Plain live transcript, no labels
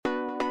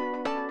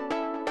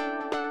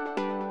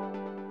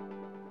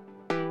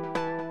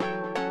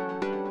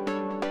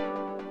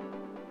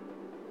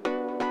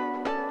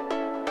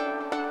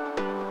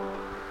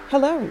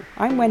Hello,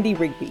 I'm Wendy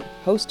Rigby,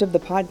 host of the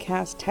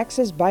podcast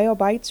Texas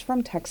BioBites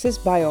from Texas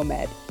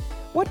Biomed.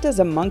 What does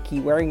a monkey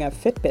wearing a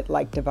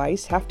Fitbit-like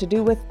device have to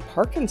do with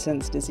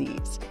Parkinson's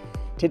disease?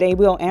 Today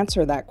we'll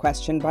answer that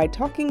question by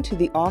talking to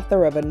the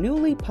author of a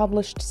newly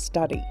published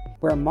study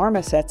where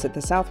marmosets at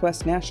the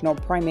Southwest National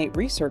Primate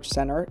Research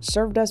Center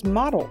served as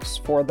models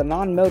for the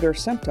non-motor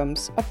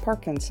symptoms of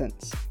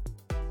Parkinson's.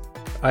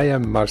 I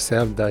am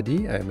Marcel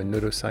Dadi. I'm a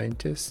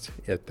neuroscientist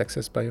at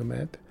Texas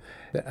Biomed.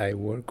 I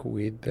work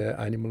with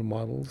animal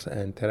models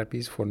and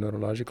therapies for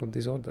neurological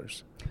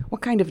disorders. What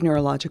kind of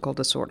neurological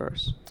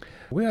disorders?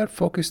 We are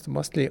focused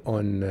mostly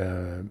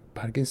on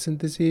Parkinson's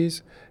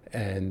disease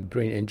and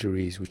brain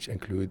injuries, which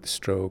include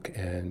stroke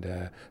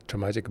and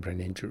traumatic brain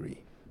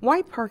injury.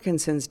 Why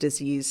Parkinson's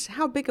disease?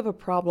 How big of a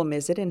problem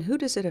is it, and who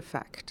does it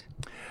affect?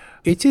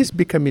 It is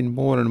becoming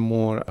more and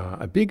more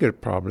a bigger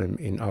problem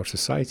in our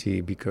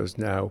society because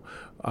now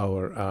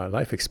our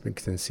life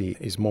expectancy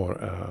is more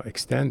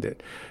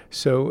extended.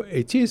 So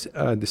it is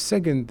the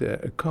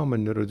second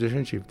common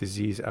neurodegenerative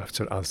disease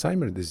after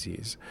Alzheimer's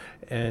disease,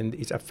 and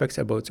it affects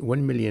about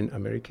 1 million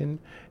Americans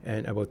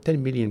and about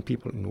 10 million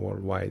people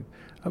worldwide.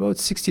 About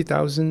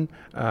 60,000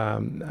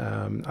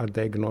 are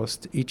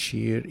diagnosed each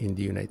year in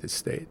the United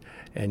States,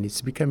 and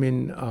it's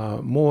becoming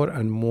more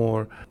and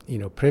more,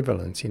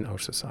 prevalent in our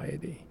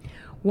society.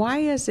 Why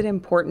is it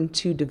important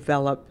to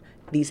develop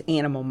these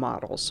animal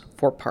models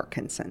for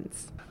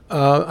Parkinson's?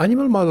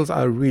 Animal models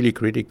are really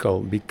critical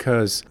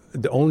because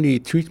the only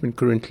treatment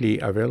currently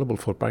available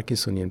for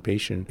Parkinsonian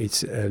patients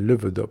is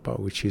levodopa,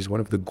 which is one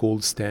of the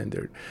gold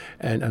standard.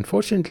 And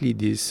unfortunately,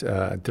 this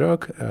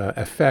drug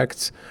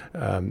effects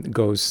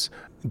goes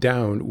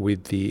down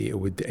with the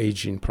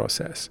aging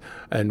process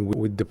and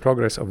with the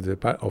progress of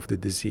the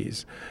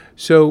disease.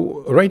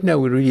 So right now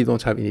we really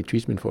don't have any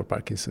treatment for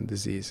Parkinson's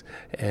disease,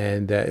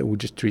 and we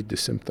just treat the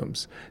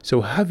symptoms.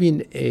 So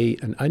having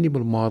an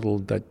animal model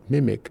that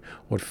mimic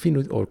or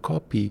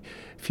phenocopy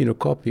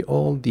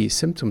all the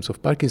symptoms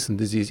of Parkinson's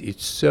disease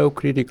is so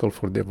critical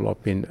for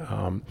developing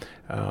an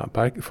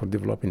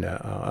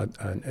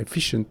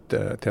efficient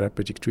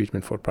therapeutic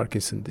treatment for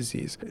Parkinson's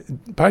disease.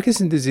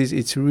 Parkinson's disease,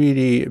 it's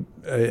really,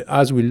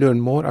 as we learn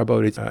more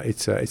about it,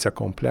 it's a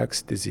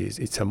complex disease.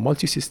 It's a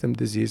multi-system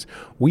disease.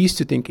 We used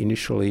to think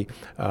initially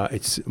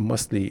it's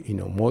mostly,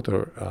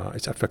 motor,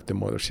 it's affect the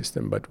motor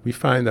system, but we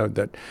find out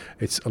that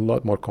it's a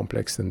lot more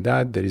complex than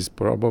that. There is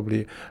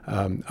probably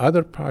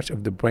other parts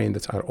of the brain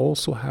that are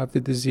also have the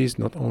disease,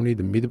 not only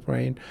the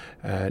midbrain,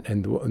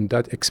 and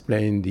that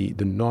explain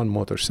the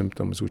non-motor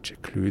symptoms, which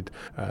include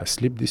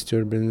sleep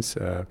disturbance,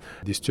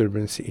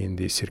 disturbance in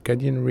the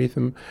circadian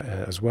rhythm,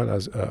 as well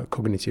as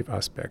cognitive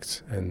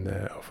aspects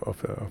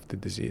of the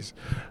disease.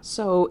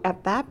 So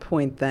at that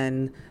point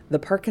then, the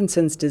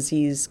Parkinson's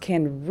disease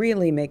can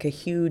really make a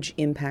huge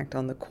impact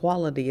on the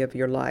quality of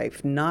your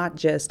life, not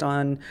just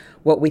on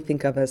what we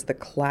think of as the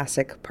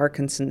classic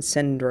Parkinson's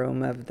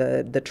syndrome of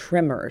the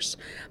tremors,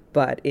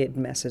 but it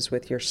messes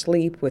with your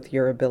sleep, with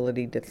your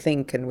ability to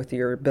think, and with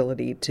your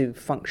ability to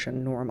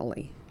function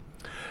normally.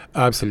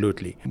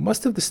 Absolutely.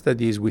 Most of the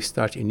studies, we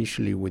start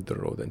initially with the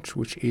rodents,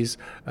 which is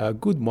a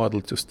good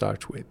model to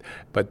start with.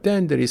 But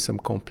then there is some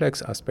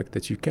complex aspect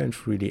that you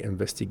can't really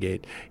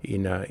investigate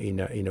in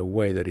a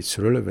way that is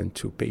relevant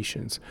to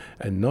patients.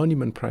 And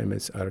non-human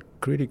primates are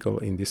critical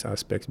in this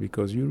aspect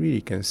because you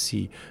really can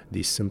see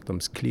these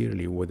symptoms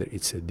clearly, whether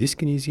it's a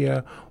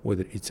dyskinesia,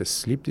 whether it's a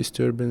sleep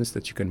disturbance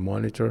that you can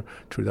monitor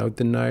throughout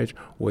the night,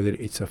 whether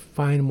it's a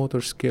fine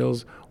motor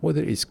skills,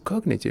 whether it's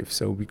cognitive.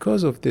 So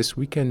because of this,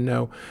 we can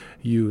now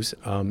use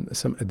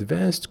some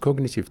advanced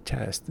cognitive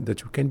tests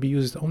that can be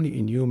used only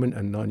in human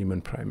and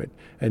non-human primate.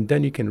 And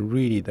then you can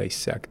really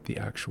dissect the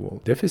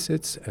actual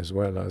deficits as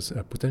well as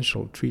a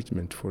potential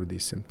treatment for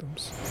these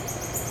symptoms.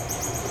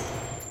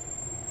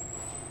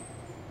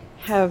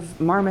 Have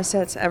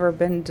marmosets ever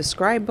been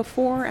described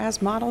before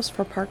as models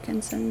for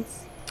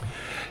Parkinson's?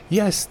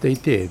 Yes, they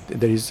did.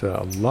 There is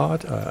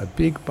a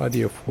big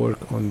body of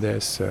work on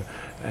this,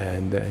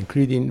 and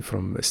including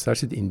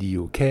started in the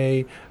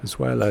UK as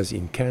well as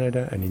in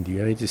Canada and in the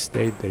United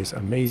States. There is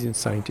amazing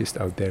scientists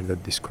out there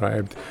that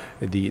described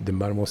the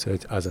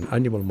marmoset as an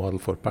animal model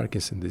for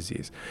Parkinson's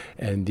disease.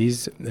 And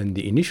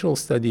the initial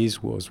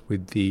studies was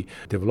with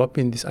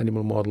developing this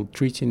animal model,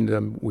 treating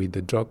them with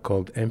a drug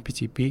called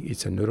MPTP.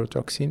 It's a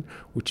neurotoxin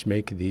which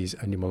make these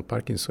animal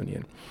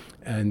Parkinsonian.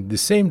 And the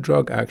same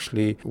drug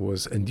actually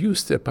was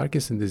induced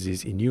Parkinson's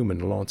disease in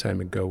human a long time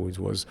ago. It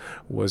was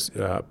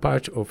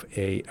part of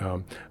a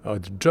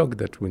drug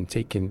that when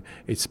taken,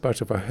 it's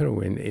part of a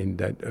heroin in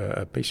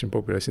that patient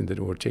population that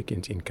were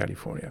taken in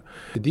California.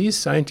 These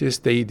scientists,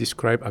 they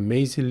describe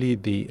amazingly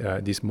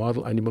this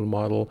animal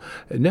model.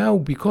 Now,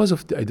 because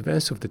of the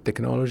advance of the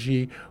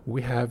technology,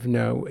 we have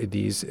now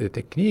these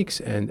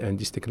techniques and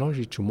this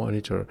technology to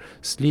monitor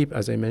sleep,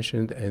 as I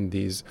mentioned, and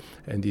these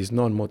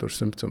non-motor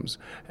symptoms.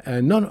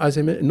 And as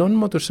I mentioned,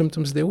 non-motor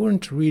symptoms, they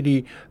weren't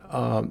really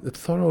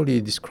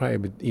thoroughly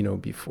described,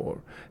 before.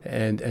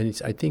 And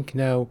I think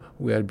now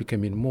we are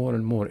becoming more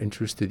and more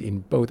interested in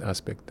both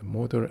aspects, the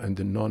motor and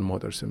the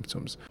non-motor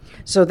symptoms.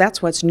 So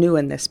that's what's new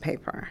in this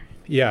paper.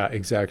 Yeah,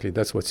 exactly.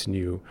 That's what's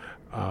new.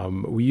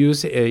 We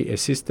use a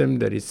system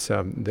that is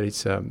a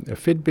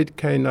Fitbit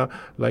kind of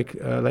like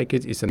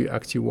it. It's an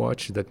active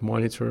watch that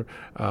monitor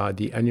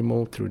the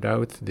animal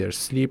throughout their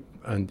sleep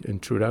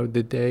and throughout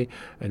the day,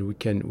 and we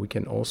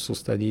can also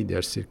study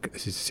their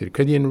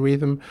circadian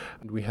rhythm.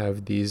 We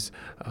have these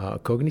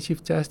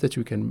cognitive tests that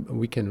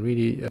we can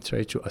really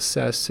try to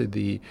assess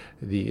the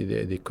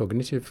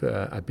cognitive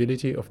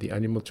ability of the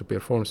animal to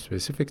perform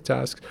specific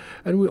tasks,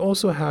 and we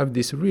also have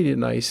this really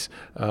nice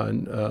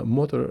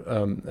motor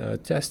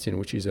testing,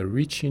 which is a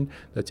reaching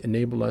that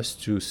enable us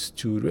to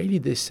really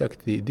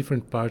dissect the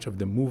different parts of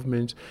the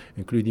movement,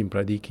 including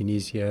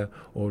bradykinesia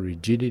or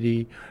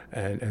rigidity,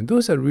 and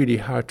those are really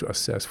hard to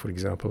assess, for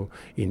example,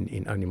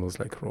 in animals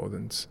like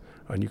rodents,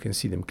 and you can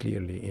see them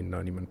clearly in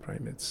non-human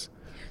primates.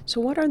 So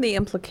what are the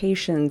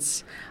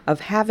implications of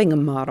having a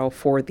model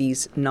for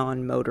these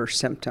non-motor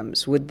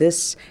symptoms? Would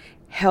this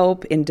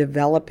help in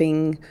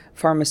developing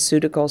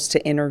pharmaceuticals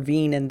to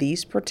intervene in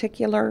these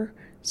particular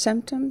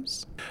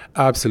symptoms?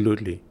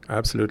 Absolutely.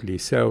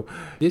 So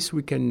this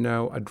we can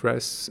now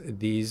address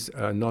these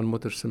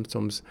non-motor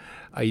symptoms.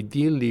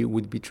 Ideally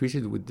would be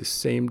treated with the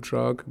same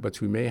drug, but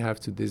we may have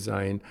to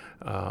design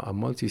a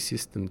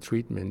multi-system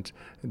treatment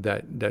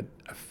that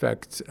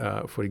affects,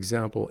 for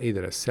example,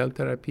 either a cell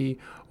therapy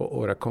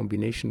or a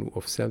combination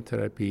of cell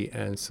therapy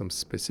and some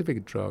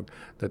specific drug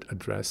that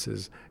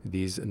addresses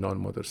these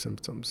non-motor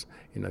symptoms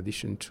in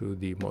addition to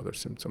the motor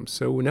symptoms.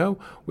 So now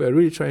we are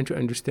really trying to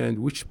understand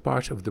which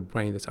parts of the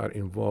brain that are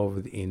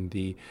involved in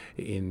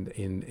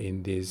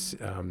these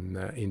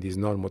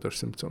non-motor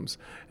symptoms,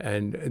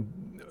 and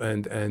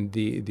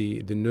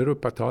the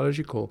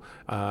neuropathological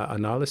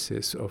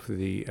analysis of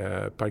the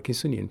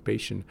Parkinsonian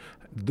patient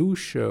do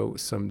show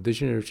some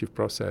degenerative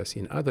process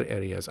in other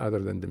areas other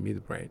than the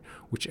midbrain,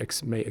 which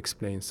may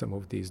explain some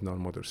of these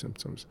non-motor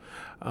symptoms.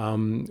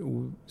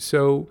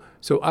 So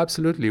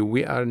absolutely,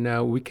 we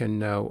can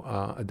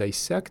now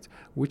dissect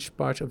which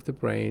part of the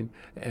brain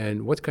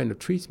and what kind of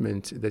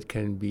treatment that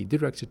can be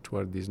directed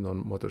toward these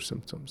non-motor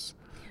symptoms.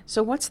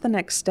 So what's the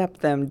next step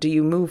then? Do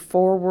you move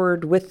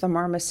forward with the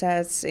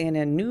marmosets in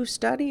a new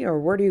study, or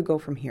where do you go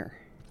from here?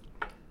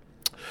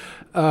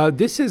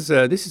 This is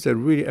a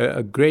really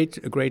a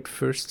great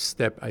first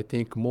step. I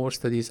think more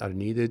studies are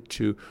needed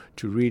to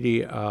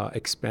really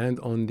expand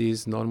on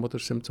these non-motor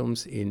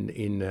symptoms in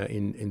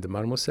the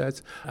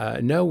marmosets.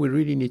 Now we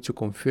really need to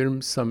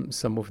confirm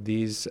some of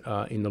these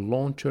in the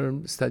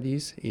long-term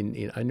studies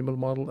in animal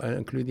model,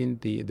 including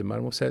the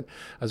marmoset,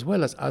 as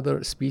well as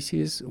other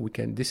species.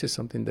 This is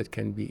something that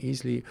can be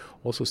easily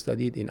also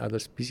studied in other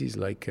species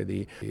like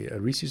the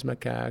rhesus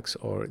macaques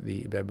or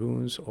the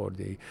baboons or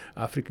the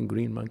African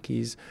green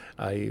monkeys.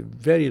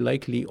 Very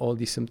likely all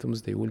these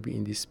symptoms, they will be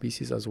in these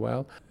species as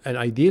well. And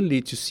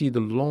ideally to see the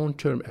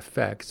long-term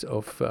effects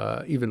of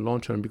even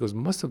long-term, because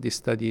most of these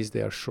studies,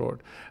 they are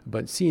short,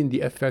 but seeing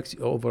the effects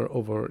over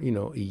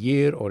a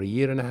year or a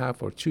year and a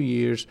half or 2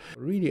 years,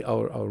 really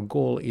our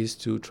goal is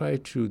to try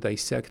to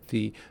dissect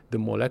the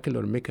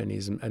molecular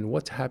mechanism and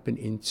what happened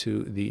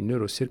into the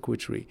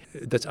neurocircuitry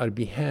that are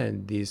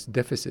behind these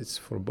deficits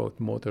for both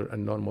motor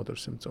and non-motor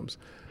symptoms.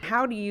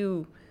 How do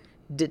you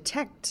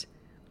detect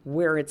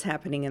where it's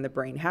happening in the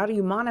brain? How do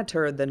you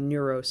monitor the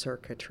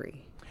neurocircuitry?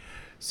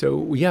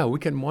 So yeah, we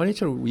can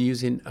monitor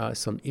using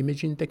some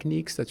imaging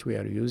techniques that we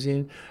are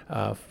using.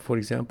 For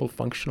example,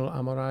 functional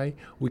MRI.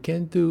 We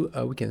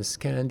can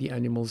scan the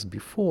animals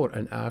before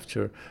and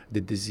after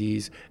the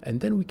disease, and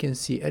then we can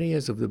see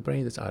areas of the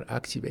brain that are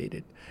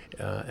activated,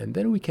 and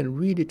then we can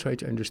really try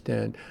to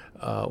understand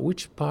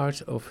which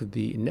part of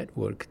the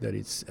network that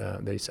is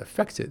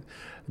affected.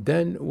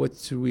 Then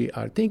what we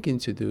are thinking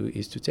to do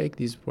is to take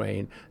this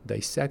brain,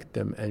 dissect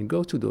them, and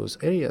go to those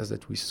areas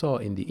that we saw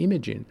in the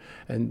imaging,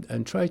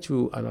 and try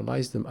to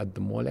analyze them at the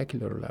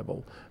molecular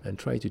level, and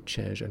try to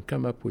change and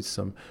come up with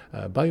some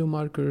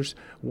biomarkers,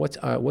 what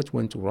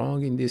went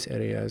wrong in these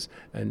areas,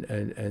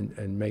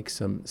 and make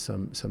some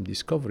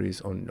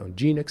discoveries on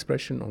gene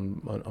expression,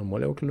 on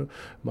molecular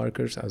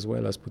markers, as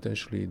well as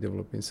potentially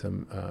developing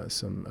some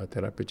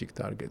therapeutic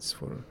targets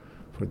for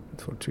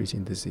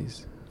treating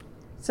disease.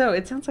 So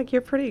it sounds like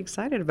you're pretty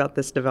excited about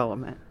this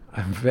development.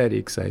 I'm very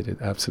excited,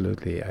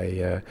 absolutely.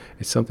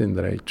 It's something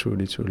that I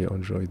truly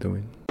enjoy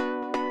doing.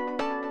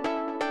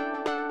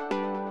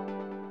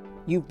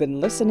 You've been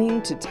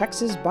listening to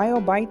Texas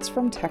BioBytes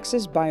from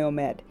Texas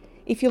Biomed.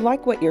 If you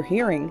like what you're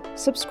hearing,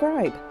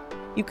 subscribe.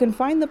 You can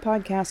find the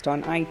podcast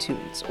on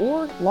iTunes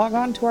or log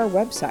on to our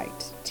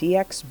website,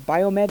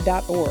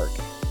 txbiomed.org.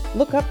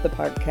 Look up the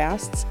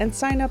podcasts and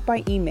sign up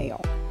by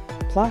email.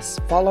 Plus,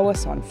 follow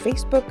us on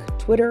Facebook,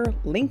 Twitter,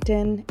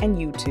 LinkedIn, and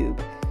YouTube.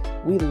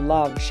 We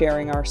love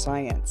sharing our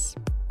science.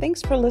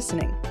 Thanks for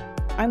listening.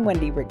 I'm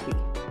Wendy Rigby.